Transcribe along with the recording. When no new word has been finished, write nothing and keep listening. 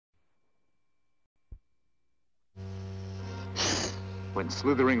When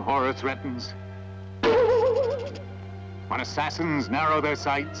slithering horror threatens. When assassins narrow their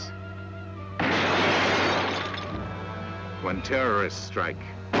sights. When terrorists strike.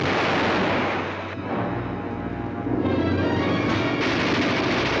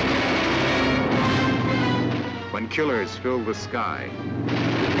 When killers fill the sky.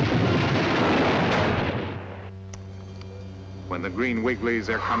 When the green wigglies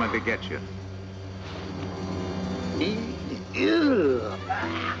are coming to get you.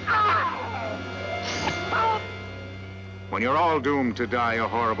 When you're all doomed to die a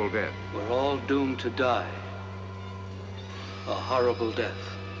horrible death. We're all doomed to die a horrible death.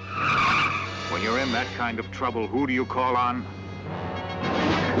 When you're in that kind of trouble, who do you call on?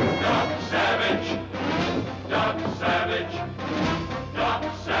 Doc Savage! Doc Savage! Doc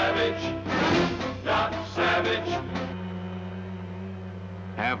Savage! Doc Savage!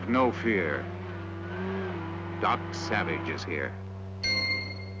 Have no fear. Doc Savage is here.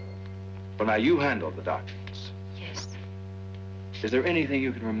 Well, now, you handle the documents. Yes. Is there anything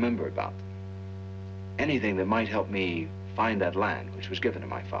you can remember about them? Anything that might help me find that land which was given to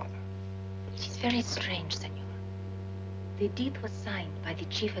my father? It is very strange, senor. The deed was signed by the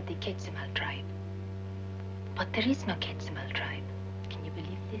chief of the Quetzal tribe. But there is no Quetzal tribe. Can you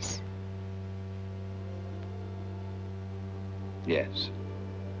believe this? Yes.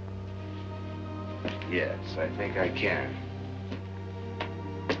 Yes, I think I can.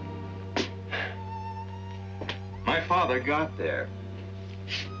 My father got there.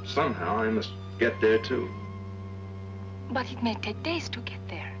 Somehow I must get there too. But it may take days to get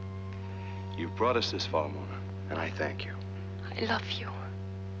there. You've brought us this far, Mona, and I thank you. I love you.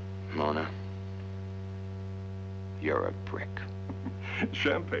 Mona, you're a brick.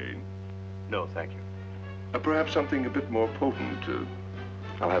 Champagne? No, thank you. Perhaps something a bit more potent.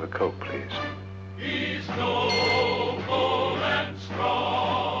 I'll have a Coke, please. He's noble and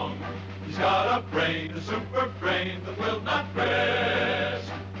strong. He's got a brain, a super brain that will not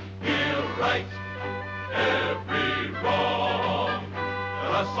rest. He'll right every wrong.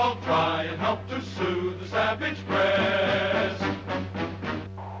 Let us all try and help to soothe the savage breast.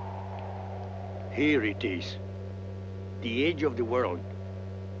 Here it is, the edge of the world.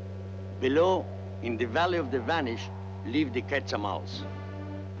 Below, in the Valley of the Vanish, live the Quetzalmals.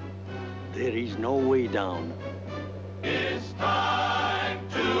 There is no way down. It's time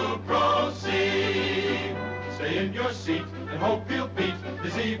to proceed. Stay in your seat and hope you'll beat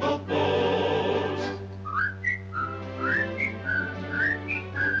this evil foe.